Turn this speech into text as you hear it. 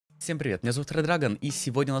Всем привет, меня зовут Red, и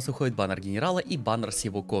сегодня у нас выходит баннер Генерала и баннер с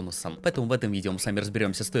его конусом. Поэтому в этом видео мы с вами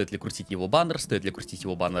разберемся, стоит ли крутить его баннер, стоит ли крутить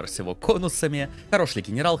его баннер с его конусами, хорош ли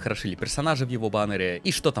генерал, хороши ли персонажи в его баннере,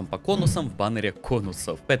 и что там по конусам в баннере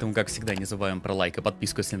конусов. Поэтому, как всегда, не забываем про лайк и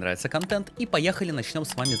подписку, если нравится контент, и поехали, начнем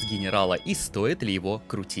с вами с генерала, и стоит ли его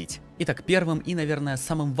крутить. Итак, первым и, наверное,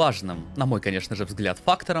 самым важным, на мой, конечно же, взгляд,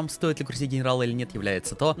 фактором, стоит ли крутить генерала или нет,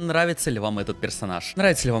 является то, нравится ли вам этот персонаж.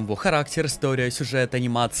 Нравится ли вам его характер, история, сюжет,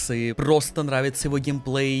 анимации, просто нравится его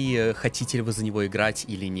геймплей, хотите ли вы за него играть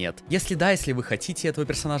или нет. Если да, если вы хотите этого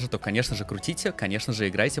персонажа, то, конечно же, крутите, конечно же,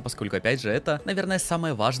 играйте, поскольку, опять же, это, наверное,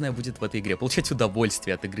 самое важное будет в этой игре. Получать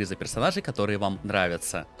удовольствие от игры за персонажей, которые вам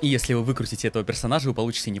нравятся. И если вы выкрутите этого персонажа, вы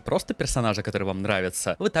получите не просто персонажа, который вам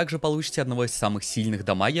нравится, вы также получите одного из самых сильных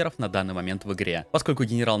дамагеров на данный момент в игре. Поскольку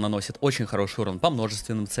генерал наносит очень хороший урон по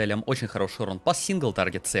множественным целям, очень хороший урон по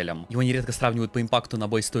сингл-таргет целям. Его нередко сравнивают по импакту на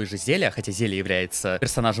бой с той же Зелья, хотя Зелье является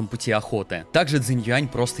персонажем пути охоты. Также Цзинь Юань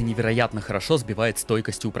просто невероятно хорошо сбивает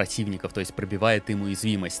стойкость у противников, то есть пробивает им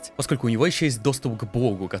уязвимость. Поскольку у него еще есть доступ к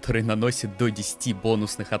богу, который наносит до 10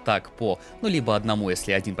 бонусных атак по, либо одному,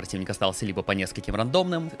 если один противник остался, либо по нескольким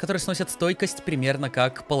рандомным, которые сносят стойкость примерно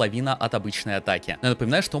как половина от обычной атаки. Но я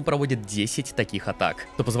напоминаю, что он проводит 10 таких атак,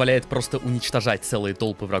 что позволяет просто уничтожать целые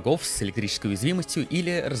толпы врагов с электрической уязвимостью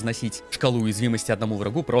или разносить шкалу уязвимости одному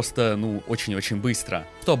врагу просто, очень-очень быстро.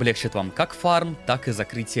 Что облегчит вам как фарм, так и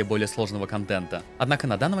закрытие более сложного контента. Однако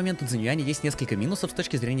на данный момент у Цзинь Юаня есть несколько минусов с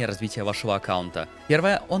точки зрения развития вашего аккаунта.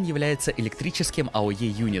 Первое, он является электрическим AOE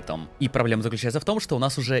юнитом. И проблема заключается в том, что у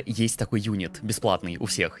нас уже есть такой юнит, бесплатный у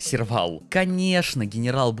всех, сервал. Конечно,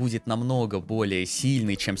 генерал будет намного более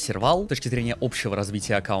сильный, чем сервал, с точки зрения общего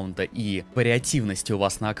развития аккаунта и вариативности у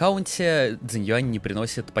вас на аккаунте, Цзинь Юань не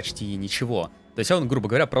приносит почти ничего. То есть он, грубо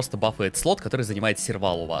говоря, просто бафает слот, который занимает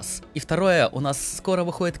сервал у вас. И второе, у нас скоро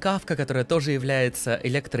выходит Кавка, которая тоже является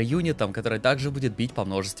электроюнитом, которая также будет бить по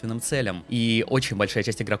множественным целям. И очень большая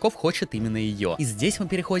часть игроков хочет именно ее. И здесь мы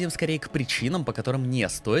переходим скорее к причинам, по которым не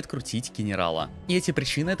стоит крутить генерала. И эти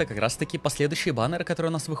причины это как раз таки последующие баннеры, которые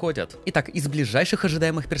у нас выходят. Итак, из ближайших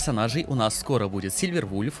ожидаемых персонажей у нас скоро будет Сильвер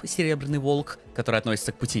Вульф, Серебряный Волк, который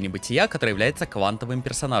относится к пути небытия, который является квантовым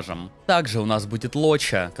персонажем. Также у нас будет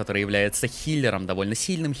Лоча, который является хиллером, довольно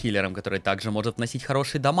сильным хиллером, который также может вносить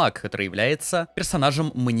хороший дамаг, который является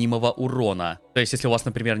персонажем мнимого урона. То есть, если у вас,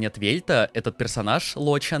 например, нет Вельта, этот персонаж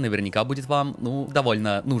Лоча наверняка будет вам,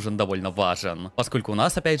 довольно нужен, довольно важен. Поскольку у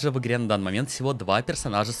нас, опять же, в игре на данный момент всего два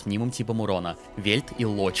персонажа с мнимым типом урона. Вельт и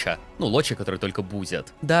Лоча. Лоча, который только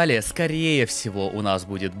будет. Далее, скорее всего, у нас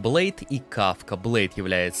будет Блейд и Кавка. Блейд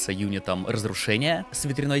является юнитом разрушения с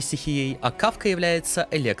ветряной стихией, а Кавка является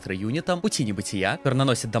электроюнитом пути небытия, который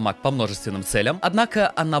наносит дамаг по множественным целям,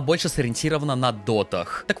 однако она больше сориентирована на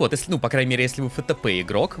дотах. Так вот, если, по крайней мере, если вы ФТП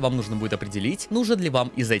игрок, вам нужно будет определить, нужен ли вам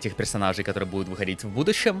из этих персонажей, которые будут выходить в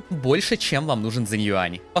будущем, больше, чем вам нужен Цзинь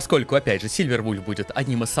Юань. Поскольку, опять же, Сильвер Вульф будет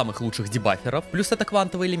одним из самых лучших дебаферов, плюс это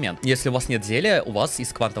квантовый элемент. Если у вас нет зелья, у вас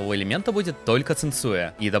из квантового элемента будет только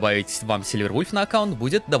Цинцуя. И добавить вам Сильвер Вульф на аккаунт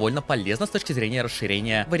будет довольно полезно с точки зрения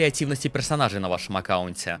расширения вариативности персонажей на вашем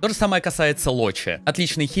аккаунте. То же самое касается Лочи.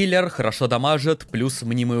 Отличный хиллер, хорошо дамажит, плюс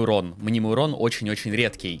мнимый урон. Мнимый урон очень-очень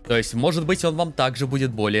редкий. То есть, может быть, он вам также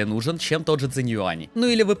будет более нужен, чем тот же Цзинь Юань.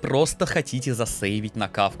 Или вы просто хотите засейвить на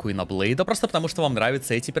Кавку и на Блейда, просто потому что вам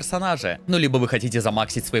нравятся эти персонажи. Либо вы хотите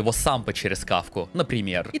замаксить своего сампа через Кавку,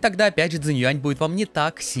 например. И тогда, опять же, Цзинь Юань будет вам не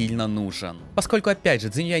так сильно нужен. Поскольку, опять же,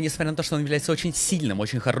 Цзинь Юань, несмотря на то, что он является очень сильным,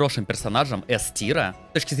 очень хорошим персонажем S-тира,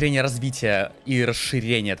 с точки зрения развития и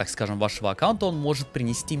расширения, так скажем, вашего аккаунта, он может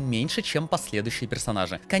принести меньше, чем последующие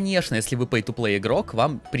персонажи. Конечно, если вы pay-to-play игрок,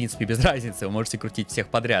 вам, в принципе, без разницы, вы можете крутить всех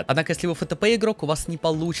подряд. Однако, если вы ФТП игрок, у вас не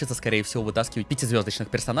получится, скорее всего, вытаскивать 5-звездочных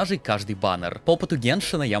персонажей каждый баннер. По опыту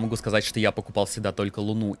Геншина я могу сказать, что я покупал всегда только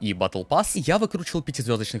Луну и Battle Pass, и я выкручивал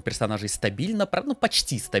 5-звездочных персонажей стабильно,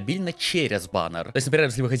 почти стабильно через баннер. То есть, например,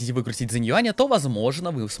 если вы хотите выкрутить Цзинь Юаня, то,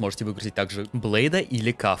 возможно, вы сможете выкрутить также Блейда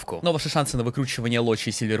или Кавку. Но ваши шансы на выкручивание Лочи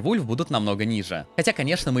и Сильвер Вульф будут намного ниже. Хотя,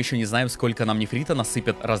 конечно, мы еще не знаем, сколько нам нефрита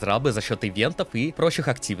насыпят разрабы за счет ивентов и прочих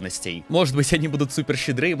активностей. Может быть, они будут супер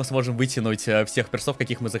щедры, и мы сможем вытянуть всех персов,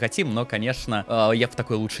 каких мы захотим, но, конечно, я в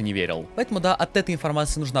такое лучше не верил. Поэтому, да, от этой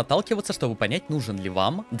информации нужно отталкиваться, чтобы понять, нужен ли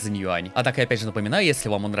вам Цзинь Юань. Однако, опять же, напоминаю, если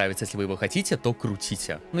вам он нравится, если вы его хотите, то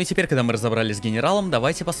крутите. И теперь, когда мы разобрались с генералом,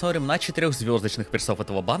 давайте посмотрим на 4-звездочных персов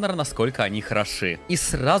этого баннера, насколько они хороши. И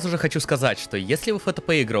сразу же хочу сказать, что если вы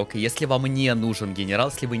ФТП игрок, и если вам не нужен генерал,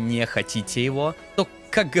 если вы не хотите его, то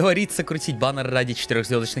как говорится, крутить баннер ради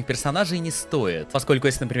 4-звездочных персонажей не стоит. Поскольку,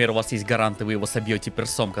 если, например, у вас есть гарант, и вы его собьете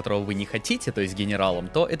персом, которого вы не хотите, то есть генералом,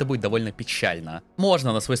 то это будет довольно печально.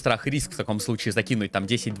 Можно на свой страх и риск в таком случае закинуть там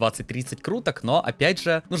 10, 20, 30 круток, но, опять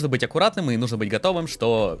же, нужно быть аккуратным и нужно быть готовым,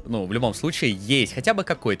 что, ну, в любом случае, есть хотя бы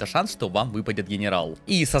какой-то шанс, что вам выпадет генерал.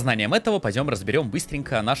 И со знанием этого пойдем разберем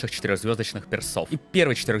быстренько наших 4-звездочных персов. И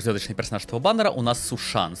первый 4-звездочный персонаж этого баннера у нас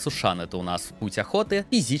Сушан. Сушан — это у нас путь охоты,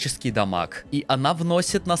 физический дамаг. И она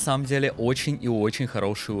вносит, на самом деле, очень и очень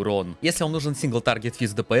хороший урон. Если вам нужен сингл таргет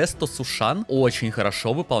физ ДПС, то Сушан очень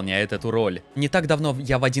хорошо выполняет эту роль. Не так давно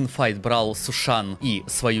я в один файт брал Сушан и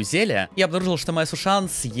свою зелье, и обнаружил, что моя Сушан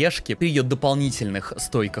с Ешки при ее дополнительных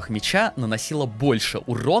стойках меча наносила больше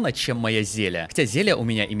урона, чем моя зелье. Хотя зелье у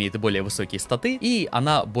меня имеет более высокие статы, и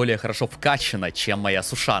она более хорошо вкачана, чем моя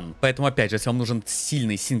Сушан. Поэтому, опять же, если вам нужен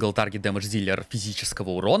сильный сингл таргет дэмэдж дилер физического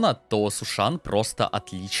урона, то Сушан просто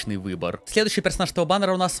отличный выбор. Следующий персонаж этого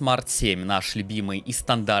баннера у нас Март7, наш любимый и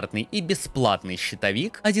стандартный, и бесплатный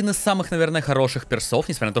щитовик. Один из самых, наверное, хороших персов,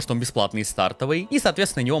 несмотря на то, что он бесплатный и стартовый. И,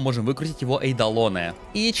 соответственно, на него можем выкрутить его эйдолоны.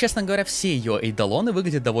 И, честно говоря, все ее эйдолоны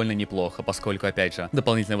выглядят довольно неплохо, поскольку, опять же,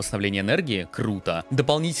 дополнительное восстановление энергии — круто.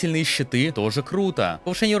 Дополнительные щиты — тоже круто.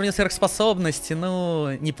 Повышение уровня сверхспособности,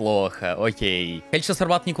 ну, неплохо, окей. Количество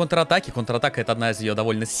срабатываний контратаки. Контратака — это одна из ее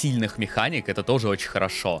довольно сильных механик, это тоже очень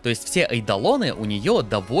хорошо. То есть все эйдолоны у нее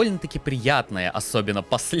довольно-таки приятные, особенно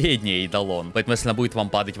последний эйдолон. Поэтому, если она будет вам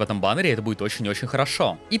падать в этом баннере, это будет очень-очень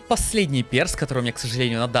хорошо. И последний перс, которого у меня, к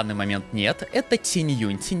сожалению, на данный момент нет, это Цзинь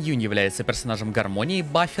Юнь. Цзинь Юнь является персонажем гармонии,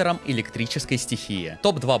 бафером электрической стихии.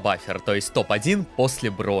 Топ-2 бафер, то есть топ-1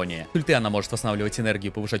 после брони. Ульты она может восстанавливать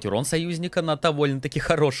энергию и повышать урон союзника на довольно-таки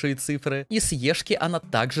хорошие цифры. И с Ешки она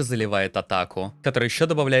также заливает атаку, которая еще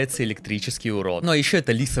добавляется электрический урон. Но еще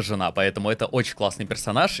это Лиса жена, поэтому это очень классный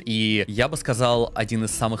персонаж, и я бы сказал, один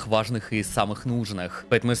из самых важных и самых нужных.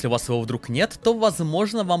 Поэтому, если у вас его вдруг нет, то,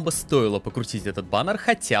 возможно, вам бы стоило покрутить этот баннер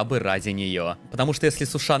хотя бы ради нее. Потому что если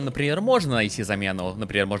Сушан, например, можно найти замену,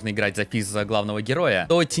 например, можно играть за физ за главного героя,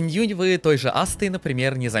 то Цзинь Юнь вы той же Асты,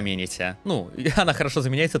 например, не замените. Ну, она хорошо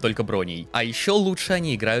заменяется только броней. А еще лучше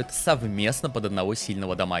они играют совместно под одного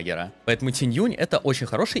сильного дамагера. Поэтому Цзинь Юнь — это очень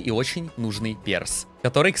хороший и очень нужный перс,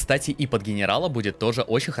 который, кстати, и под генерала будет тоже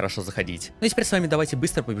очень хорошо заходить. Ну и теперь с вами давайте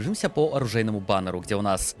быстро побежимся по оружейному баннеру, где у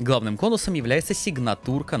нас главным конусом является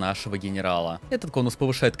сигнатурка нашего генерала. Этот конус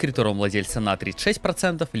повышает крит урон владельца на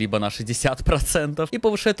 36%, либо на 60%, и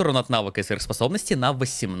повышает урон от навыка и сверхспособности на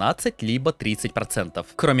 18, либо 30%.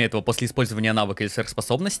 Кроме этого, после использования навыка или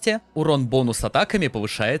сверхспособности, урон бонус атаками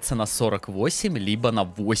повышается на 48, либо на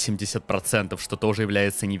 80%, что тоже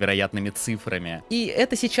является невероятными цифрами. И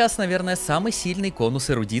это сейчас, наверное, самый сильный конус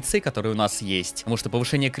эрудиции, который у нас есть. Потому что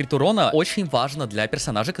повышение крит урона очень важно для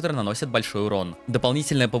персонажей, которые наносят большой урон.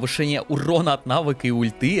 Дополнительное повышение урона от навыка и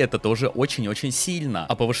ульты — это тоже очень-очень сильно.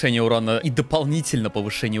 А повышение урона и дополнительно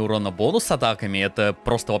повышение урона бонус атаками — это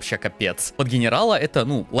просто вообще капец. Под генерала это,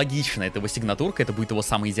 ну, логично, это его сигнатурка, это будет его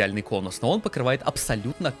самый идеальный конус, но он покрывает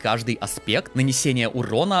абсолютно каждый аспект нанесения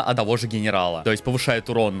урона от того же генерала. То есть повышает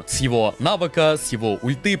урон с его навыка, с его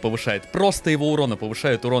ульты, повышает просто его урон,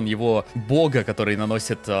 повышает урон его бога, который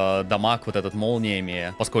наносит дамаг вот этот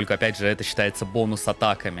молниями, поскольку, опять же, это считается бонус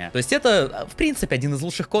атаками. То есть это, в принципе, один из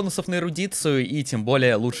лучших конусов на эрудицию, и тем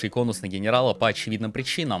более лучший конус на генерала по очевидным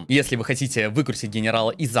причинам. Если вы хотите выкрутить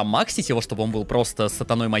генерала и замаксить его, чтобы он был просто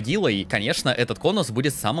сатаной могилой, конечно, этот конус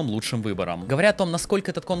будет самым лучшим выбором. Говоря о том,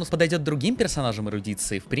 насколько этот конус подойдет другим персонажам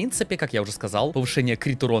эрудиции, в принципе, как я уже сказал, повышение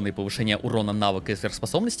крит урона и повышение урона навыка и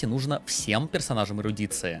сверхспособности нужно всем персонажам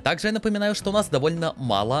эрудиции. Также я напоминаю, что у нас довольно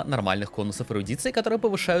мало нормальных конусов эрудиции, которые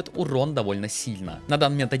повышают урон довольно сильно. На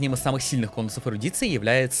данный момент одним из самых сильных конусов эрудиции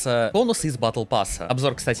является конус из Battle Pass.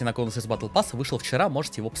 Обзор, кстати, на конус из Battle Pass вышел вчера,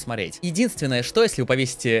 можете его посмотреть. Единственное, что если вы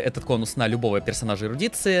повесите этот конус на любого персонажа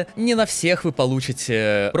эрудиции, не на всех вы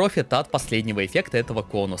получите профит от последнего эффекта этого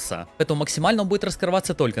конуса. Поэтому максимально он будет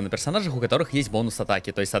раскрываться только на персонажах, у которых есть бонус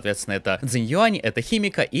атаки. То есть, соответственно, это Цзинь Юань, это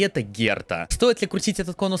Химика и это Герта. Стоит ли крутить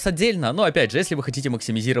этот конус отдельно? Ну, опять же, если вы хотите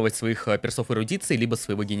максимизировать своих персов эрудиции, либо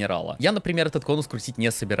своего генерала. Я, например, этот конус крутить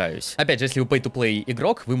не собираюсь. Опять же, если вы pay-to-play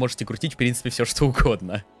игрок, вы можете крутить, в принципе, все что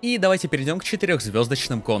угодно. И давайте перейдем к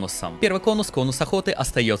 4-звездочным конусам. Первый конус, конус охоты,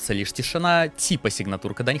 остается лишь тишина, типа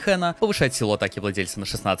сигнатурка ДаньХена, повышает силу атаки владельца на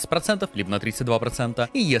 16%, либо на 32%,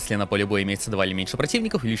 и если на поле боя имеется 2 или меньше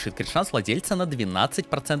противников, увеличивает крит-шанс владельца на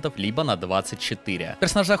 12%, либо на 24%.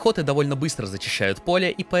 Персонажи охоты довольно быстро зачищают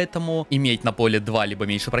поле, и поэтому иметь на поле 2 либо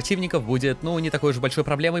меньше противников будет, ну, не такой уж большой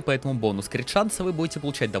проблемой, поэтому бонус крит-шанса вы будете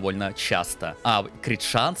получать довольно часто. А крит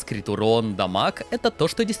шанс, крит урон, дамаг — это то,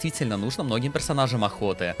 что действительно нужно многим персонажам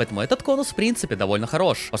охоты. Поэтому этот конус, в принципе, довольно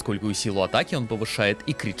хорош, поскольку и силу атаки он повышает,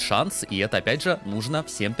 и крит шанс, и это, опять же, нужно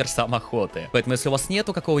всем персам охоты. Поэтому, если у вас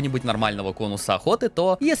нету какого-нибудь нормального конуса охоты,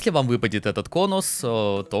 то если вам выпадет этот конус,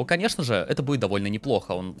 то, конечно же, это будет довольно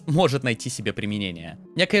неплохо. Он может найти себе применение.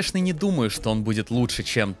 Я, конечно, не думаю, что он будет лучше,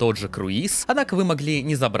 чем тот же круиз, однако вы могли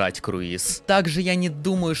не забрать круиз. Также я не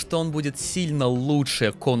думаю, что он будет сильно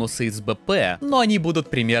лучше конуса из БП, но они будут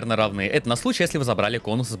примерно равны. Это на случай, если вы забрали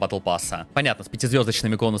конус из Батл Пасса. Понятно, с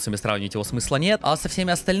 5-звездочными конусами сравнить его смысла нет, а со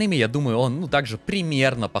всеми остальными, я думаю, он, также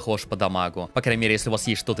примерно похож по дамагу. По крайней мере, если у вас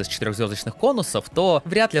есть что-то из 4-звездочных конусов, то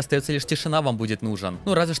вряд ли остается лишь тишина вам будет нужен.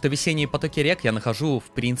 Ну, разве что весенние потоки рек я нахожу,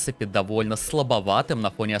 в принципе, довольно слабоватым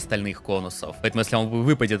на фоне остальных конусов. Поэтому, если вам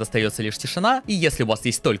выпадет, остается лишь тишина, и если у вас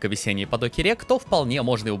есть только весенние потоки рек, то вполне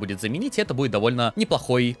можно его будет заменить, и это будет довольно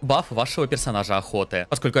неплохой баф вашего персонажа охоты.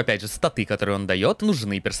 Поскольку, опять же, статы, которые он дает,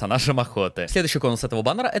 нужны персонажам охоты. Следующий конус этого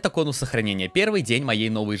баннера — это конус сохранения. Первый день моей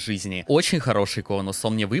новой жизни. Очень хороший конус,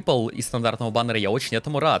 он мне выпал из стандартного баннера, я очень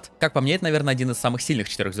этому рад. Как по мне, это, наверное, один из самых сильных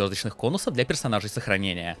 4-звездочных конусов для персонажей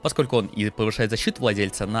сохранения, поскольку он и повышает защиту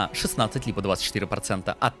владельца на 16 либо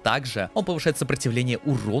 24%, а также он повышает сопротивление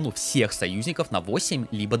урону всех союзников на 8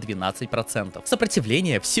 либо 12%.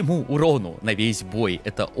 Сопротивление всему урону на весь бой —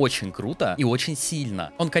 это очень круто и очень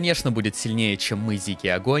сильно. Он, конечно, будет сильнее, чем мы, Дикий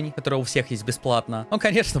Огонь, который у всех есть бесплатно. Он,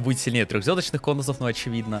 конечно, будет сильнее 3-звездочных конусов, но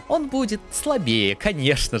очевидно. Он будет слабее,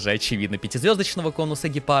 конечно же, очевидно, 5-звездочного конуса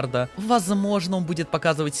Гепарда. Возможно, он будет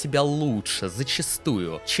показывать себя лучше,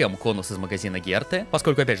 зачастую, чем конус из магазина Герты,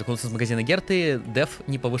 поскольку, опять же, конус из магазина Герты деф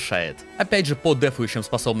не повышает. Опять же, по дефующим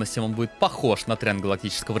способностям он будет похож на тренд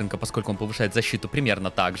галактического рынка, поскольку он повышает защиту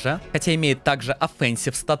примерно так же, хотя имеет также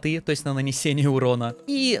offensive статы, то есть на нанесение урона.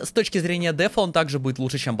 И с точки зрения дефа он также будет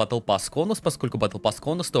лучше, чем Battle Pass конус, поскольку Battle Pass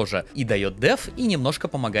конус тоже и дает деф, и немножко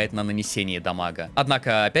помогает на нанесении дамага.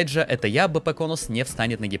 Однако, опять же, это я, БП конус, не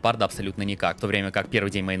встанет на Гепарда абсолютно никак, в то время как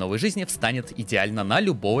первый день моей новой жизни встанет идеально на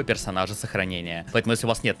любого персонажа сохранения. Поэтому, если у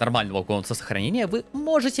вас нет нормального конуса сохранения, вы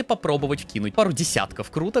можете попробовать вкинуть пару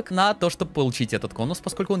десятков круток на то, чтобы получить этот конус,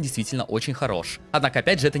 поскольку он действительно очень хорош. Однако,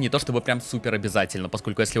 опять же, это не то, чтобы прям супер обязательно,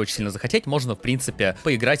 поскольку если очень сильно захотеть, можно, в принципе,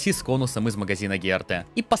 поиграть и с конусом из магазина Герты.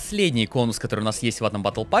 И последний конус, который у нас есть в этом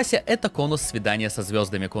Батл Пассе, это конус свидания со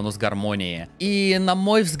звездами, конус гармонии. И, на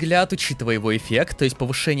мой взгляд, учитывая его эффект, то есть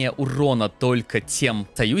повышение урона только тем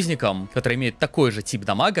союзникам, которые имеют такой же тип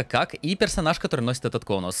дамага, как и персонаж, который носит этот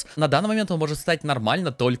конус. На данный момент он может стать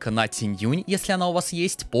нормально только на Цзинь, если она у вас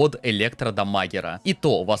есть, под электродамагера. И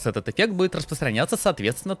то у вас этот эффект будет распространяться,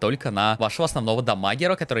 соответственно, только на вашего основного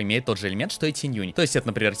дамагера, который имеет тот же элемент, что и Цзинь. То есть это,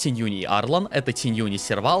 например, Цзинь и Арлан, это Цзинь и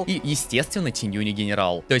Сервал, и, естественно, Цзинь и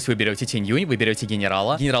Генерал. То есть вы берете Цзинь, вы берете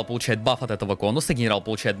Генерала, Генерал получает баф от этого конуса, Генерал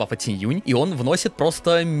получает баф от Цзинь, и он вносит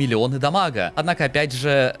просто миллионы дамага. Однако, опять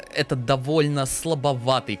же, это довольно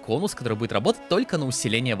слабоватый конус, который будет работать только на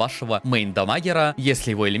усиление вашего мейн-дамагера,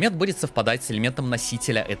 если его элемент будет совпадать с элементом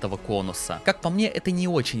носителя этого конуса. Как по мне, это не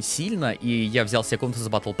очень сильно, и я взял себе конус из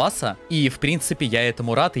Батл Пасса, и, в принципе, я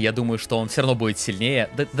этому рад, и я думаю, что он все равно будет сильнее,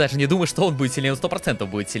 даже не думаю, что он будет сильнее, он 100%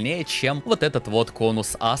 будет сильнее, чем вот этот вот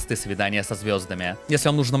конус Асты, свидание со звездами. Если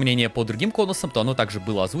вам нужно мнение по другим конусам, то оно также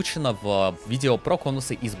было озвучено в видео про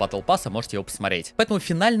конусы из Батл Пасса, можете его посмотреть. Поэтому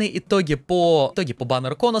финальные итоги по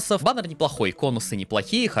баннеру конусов. Баннер неплохой, конусы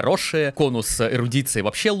неплохие, хорошие, конус эрудиции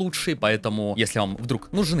вообще лучший, поэтому, если вам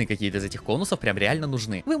вдруг нужны какие-то из этих конусов, прям реально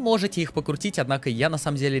нужны, вы можете их покрутить, однако я на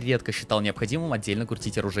самом деле редко считал необходимым отдельно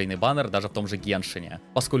крутить оружейный баннер, даже в том же Геншине.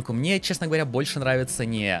 Поскольку мне, честно говоря, больше нравится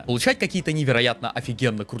не получать какие-то невероятно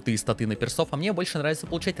офигенно крутые статы на персов, а мне больше нравится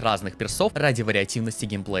получать разных персов ради вариативности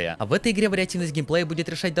геймплея. А в этой игре вариативность геймплея будет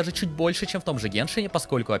решать даже чуть больше, чем в том же Геншине,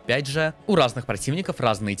 поскольку, опять же, у разных противников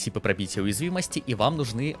разные типы пробития уязвимости, и вам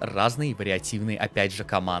нужны разные вариативные, опять же,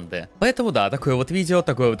 команды. Поэтому да, такое вот видео,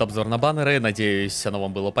 такой вот обзор на баннеры, надеюсь, оно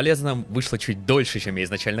вам было полезным. Вышло чуть дольше, чем я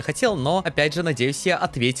изначально хотел, но, опять же, надеюсь, я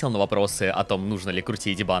ответил на вопросы о том, нужно ли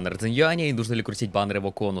крутить баннер Цзин Юаня и нужно ли крутить баннер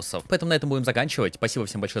его конусов. Поэтому на этом будем заканчивать. Спасибо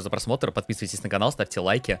всем большое за просмотр, подписывайтесь на канал, ставьте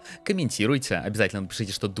лайки, комментируйте, обязательно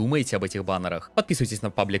напишите, что думаете об этих баннерах. Подписывайтесь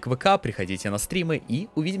на паблик ВК, приходите на стримы и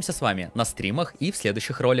увидимся с вами на стримах и в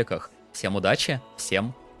следующих роликах. Всем удачи,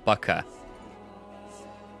 всем пока.